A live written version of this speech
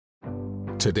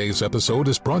Today's episode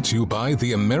is brought to you by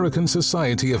the American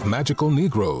Society of Magical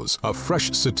Negroes, a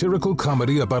fresh satirical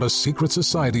comedy about a secret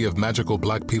society of magical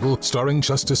black people starring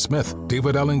Justice Smith,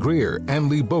 David Allen Greer, Ann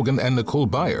Lee Bogan, and Nicole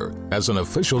Byer. As an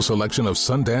official selection of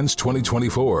Sundance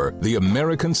 2024, the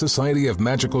American Society of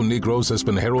Magical Negroes has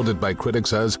been heralded by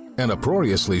critics as an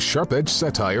uproariously sharp-edged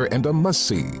satire and a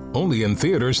must-see. Only in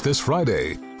theaters this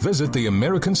Friday. Visit the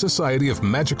American Society of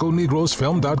Magical Negroes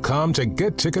Film.com to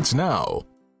get tickets now.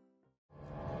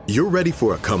 You're ready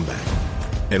for a comeback.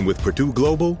 And with Purdue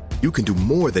Global, you can do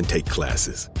more than take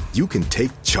classes. You can take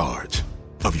charge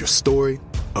of your story,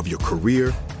 of your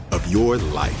career, of your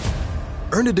life.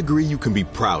 Earn a degree you can be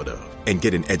proud of and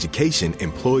get an education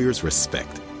employers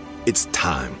respect. It's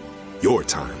time, your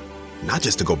time, not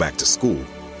just to go back to school,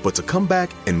 but to come back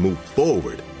and move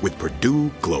forward with Purdue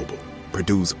Global,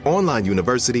 Purdue's online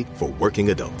university for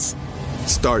working adults.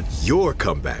 Start your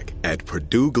comeback at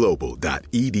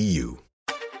purdueglobal.edu.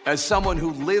 As someone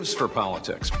who lives for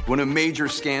politics, when a major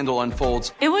scandal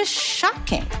unfolds, it was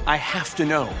shocking. I have to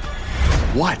know,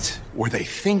 what were they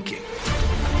thinking?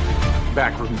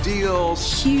 Backroom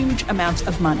deals, huge amounts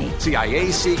of money,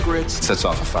 CIA secrets, sets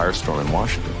off a firestorm in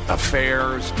Washington,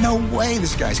 affairs. No way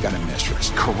this guy's got a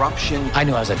mistress. Corruption. I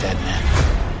knew I was a dead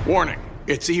man. Warning,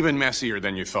 it's even messier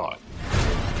than you thought.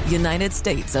 United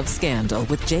States of Scandal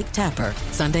with Jake Tapper,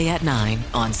 Sunday at 9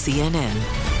 on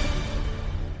CNN.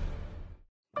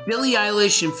 Billie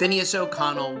Eilish and Phineas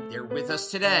O'Connell, they're with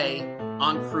us today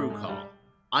on Crew Call.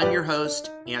 I'm your host,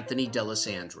 Anthony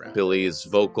D'Alessandro. Billie's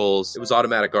vocals, it was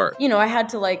automatic art. You know, I had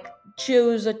to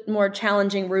choose a more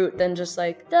challenging route than just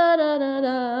da da da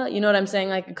da. You know what I'm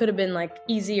saying? It could have been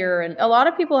easier. And a lot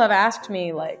of people have asked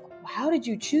me how did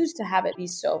you choose to have it be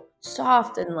so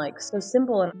soft and so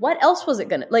simple? And what else was it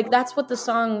gonna that's what the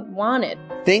song wanted.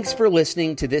 Thanks for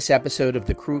listening to this episode of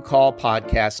the Crew Call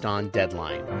podcast on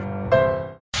Deadline.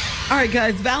 All right,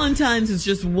 guys, Valentine's is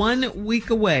just 1 week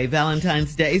away,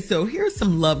 Valentine's Day. So here's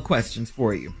some love questions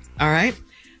for you. All right.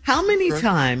 How many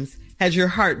times has your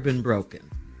heart been broken?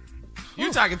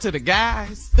 You talking to the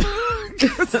guys?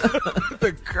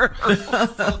 The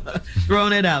girls.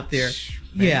 Throwing it out there.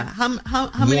 Man. Yeah. How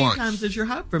many times has your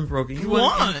heart been broken? You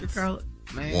Once. Answer, Carla?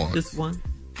 Man. Just one?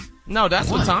 No, that's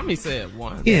what Tommy said.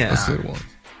 One. Yeah. I said one.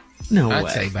 No I'd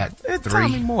way. say about three.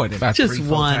 Tommy more than about just 3-4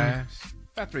 one. times.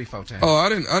 About 3-4 times. Oh, I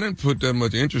didn't put that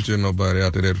much interest in nobody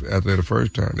after the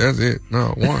first time. That's it.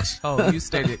 No, once. Oh, you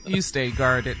stayed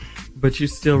guarded. But you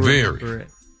still remember it.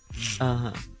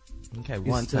 Uh-huh. Okay,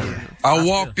 one time. I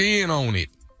walked in on it.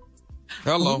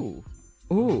 Hello.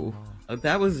 Ooh.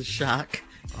 That was a shock.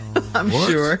 I'm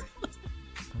sure.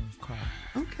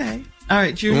 Okay. All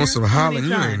right, Junior. You want some hollering? You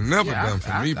times? ain't never done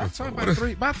for me before.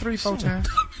 About 3-4 times.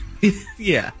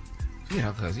 Yeah. You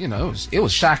know, because, it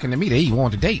was shocking to me that he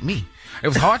wanted to date me. It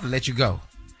was hard to let you go.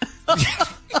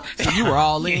 So you were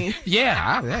all in?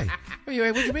 Yeah. What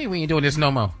you mean we ain't doing this no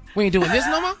more? We ain't doing this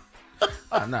no more?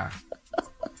 Oh, nah.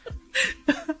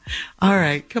 All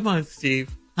right. Come on, Steve.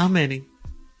 How many?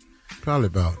 Probably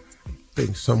about, I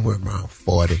think somewhere around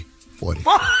 40. 40.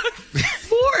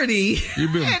 40?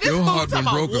 Your heart been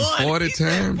broken 40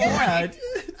 times? God.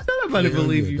 Nobody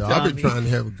believe you, Tommy. I've been trying to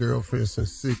have a girlfriend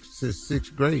since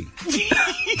sixth grade.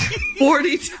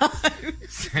 40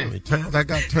 times? How many times I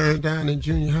got turned down in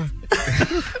junior high?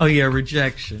 Oh, yeah,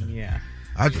 rejection, yeah.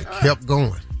 I just kept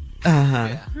going.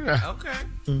 Uh-huh. Yeah. Okay.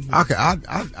 Mm-hmm. Okay,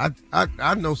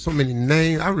 I know so many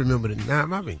names. I remember the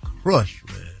name. I've been crushed,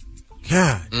 man.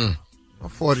 God.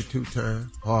 42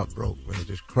 times. Heart broke, man.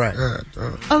 Just cracked.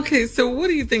 Okay, so what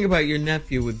do you think about your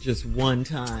nephew with just one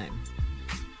time?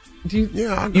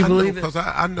 I believe it? Because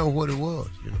I know what it was,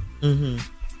 Mm-hmm.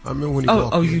 I remember when he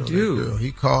walked in you on do? that girl.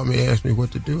 He called me and asked me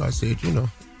what to do. I said,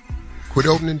 quit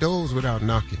opening doors without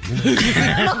knocking.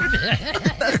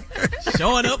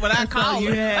 Showing up without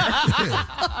calling.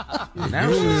 Yeah,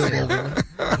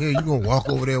 you going to walk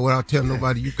over there without telling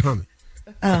nobody you coming.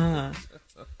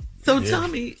 So,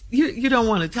 Tommy, you don't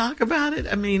want to talk about it?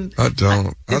 I mean, I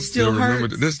don't. I still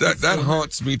remember hurts. that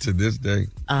haunts me to this day.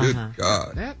 Good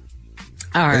God.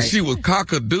 All right. And she was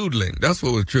cock-a-doodling. That's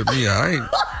what was tripping me out.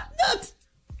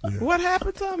 What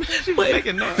happened, Tommy? She was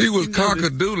making noise. He was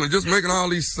cock-a-doodling, just making all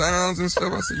these sounds and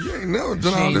stuff. I said, you ain't never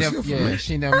done all this shit for me.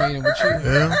 She never made it with you.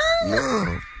 Yeah?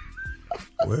 No.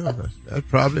 Well, that's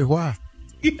probably why.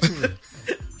 You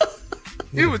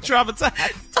were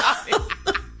traumatized, Tommy.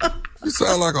 You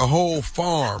sound like a whole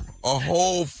farm. I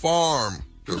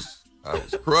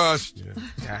was crushed.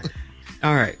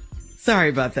 All right. Sorry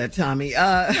about that, Tommy.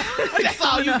 That's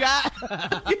all you got?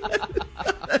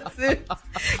 That's it.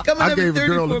 I gave a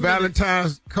girl a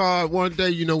Valentine's card one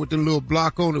day, with the little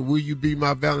block on it. Will you be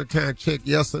my Valentine? Check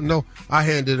yes or no. I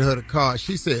handed her the card.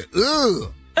 She said,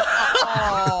 ugh.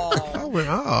 I went,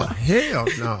 oh, hell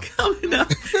no. Coming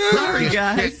up. Sorry,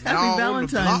 guys. Happy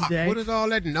Valentine's Day. What is all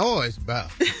that noise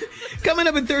about? Coming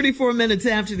up in 34 minutes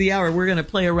after the hour, we're going to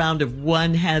play a round of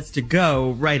One Has to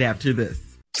Go right after this.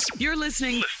 You're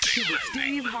listening to the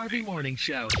Steve Harvey Morning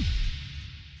Show.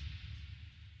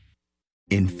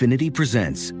 Infiniti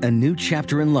presents a new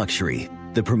chapter in luxury,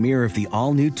 the premiere of the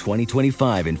all-new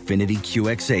 2025 Infiniti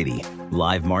QX80,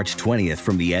 live March 20th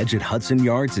from the Edge at Hudson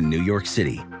Yards in New York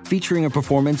City, featuring a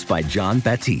performance by John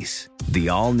Batiste. The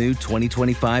all-new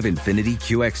 2025 Infiniti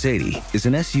QX80 is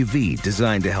an SUV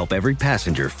designed to help every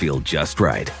passenger feel just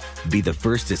right. Be the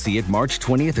first to see it March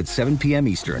 20th at 7 p.m.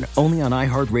 Eastern, only on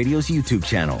iHeartRadio's YouTube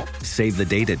channel. Save the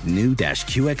date at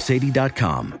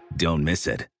new-QX80.com. Don't miss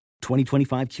it.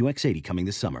 2025 QX80 coming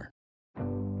this summer.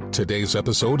 Today's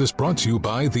episode is brought to you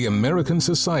by the American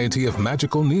Society of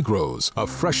Magical Negroes, a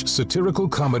fresh satirical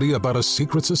comedy about a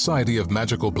secret society of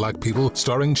magical black people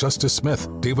starring Justice Smith,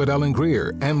 David Allen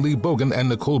Greer, Ann Lee Bogan, and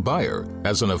Nicole Byer.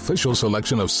 As an official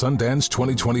selection of Sundance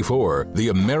 2024, the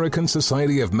American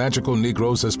Society of Magical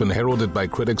Negroes has been heralded by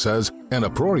critics as an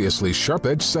uproariously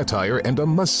sharp-edged satire and a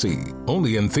must-see.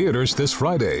 Only in theaters this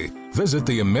Friday. Visit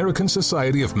the American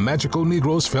Society of Magical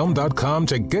Negroes Film.com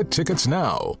to get tickets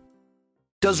now.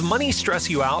 Does money stress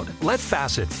you out? Let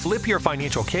Facet flip your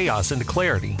financial chaos into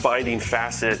clarity. Finding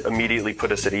Facet immediately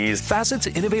put us at ease. Facet's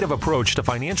innovative approach to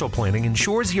financial planning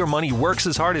ensures your money works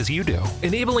as hard as you do,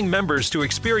 enabling members to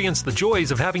experience the joys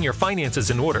of having your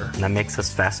finances in order. And that makes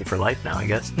us Facet for life now, I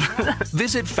guess.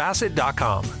 Visit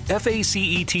Facet.com,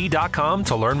 FACET.com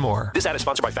to learn more. This ad is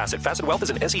sponsored by Facet. Facet Wealth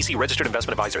is an SEC registered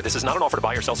investment advisor. This is not an offer to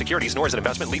buy or sell securities, nor is it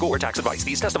investment, legal, or tax advice.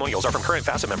 These testimonials are from current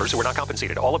Facet members who are not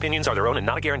compensated. All opinions are their own and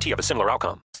not a guarantee of a similar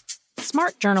outcome.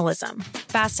 Smart journalism.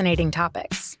 Fascinating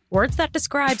topics. Words that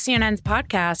describe CNN's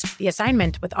podcast, The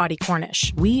Assignment with Audie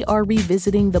Cornish. We are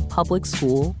revisiting the public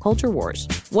school culture wars.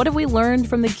 What have we learned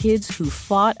from the kids who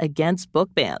fought against book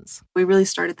bans? We really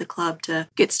started the club to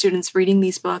get students reading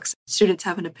these books. Students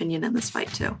have an opinion in this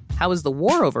fight, too. How has the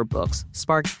war over books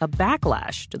sparked a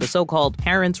backlash to the so-called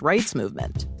parents' rights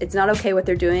movement? It's not okay what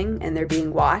they're doing, and they're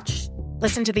being watched.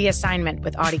 Listen to The Assignment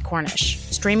with Audie Cornish.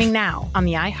 Streaming now on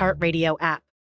the iHeartRadio app.